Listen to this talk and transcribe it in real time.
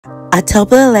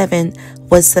October 11th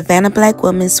was Savannah Black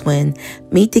Women's Win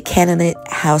Meet the Candidate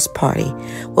House Party,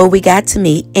 where we got to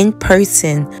meet in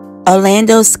person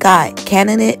Orlando Scott,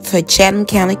 candidate for Chatham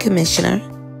County Commissioner,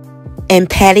 and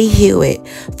Patty Hewitt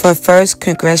for 1st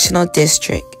Congressional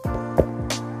District.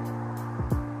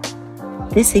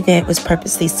 This event was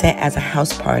purposely set as a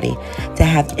house party to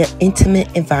have an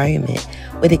intimate environment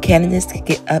where the candidates could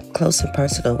get up close and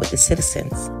personal with the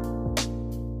citizens.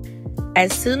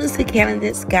 As soon as the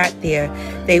candidates got there,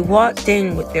 they walked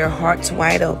in with their hearts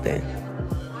wide open,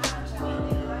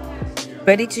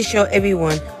 ready to show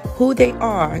everyone who they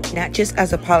are, not just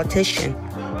as a politician,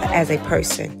 but as a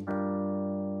person.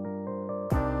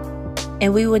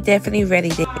 And we were definitely ready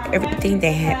to hear everything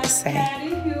they had to say.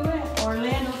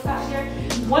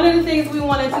 One of the things we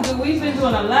wanted to do, we've been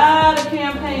doing a lot of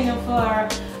campaigning for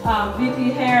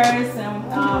VP Harris and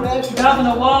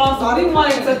Governor Walz, so we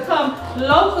wanted to come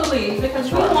locally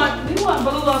because we want blue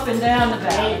up and down the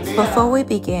valley. Before we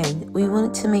begin, we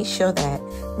wanted to make sure that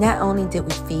not only did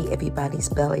we feed everybody's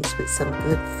bellies with some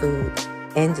good food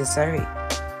and dessert,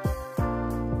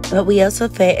 but we also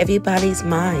fed everybody's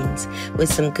minds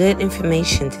with some good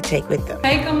information to take with them.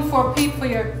 Make them for people, for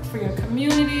your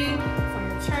community, for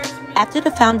your church. After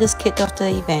the founders kicked off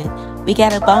the event, we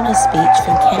got a bonus speech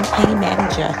from campaign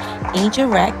manager Angel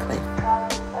Ratcliffe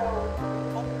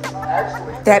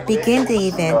that began the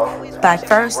event by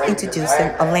first introducing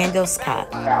Orlando Scott.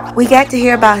 We got to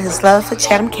hear about his love for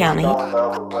Chatham County,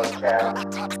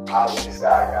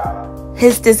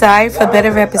 his desire for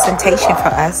better representation for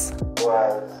us,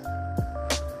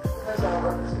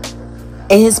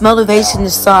 and his motivation to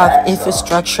solve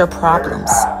infrastructure problems.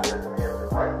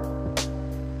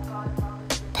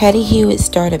 Patty Hewitt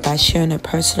started by sharing a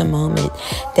personal moment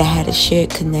that had a shared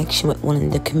connection with one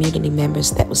of the community members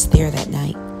that was there that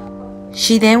night.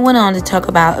 She then went on to talk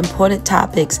about important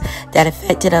topics that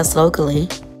affected us locally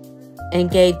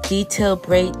and gave detailed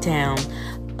breakdown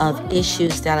of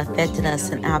issues that affected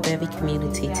us in our very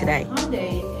community today.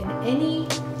 Hyundai and any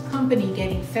company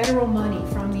getting federal money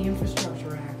from the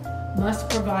Infrastructure Act must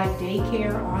provide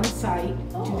daycare on site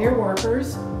to their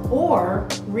workers or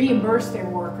reimburse their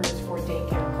workers for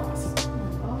daycare costs.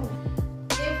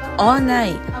 All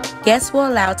night, guests were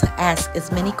allowed to ask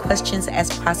as many questions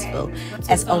as possible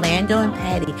as Orlando and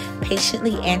Patty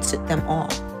patiently answered them all.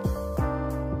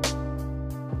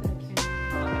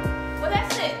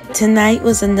 Tonight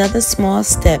was another small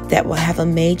step that will have a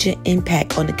major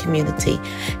impact on the community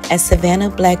as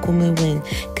Savannah Black Women Win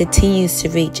continues to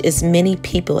reach as many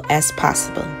people as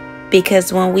possible.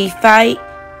 Because when we fight,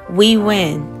 we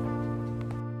win.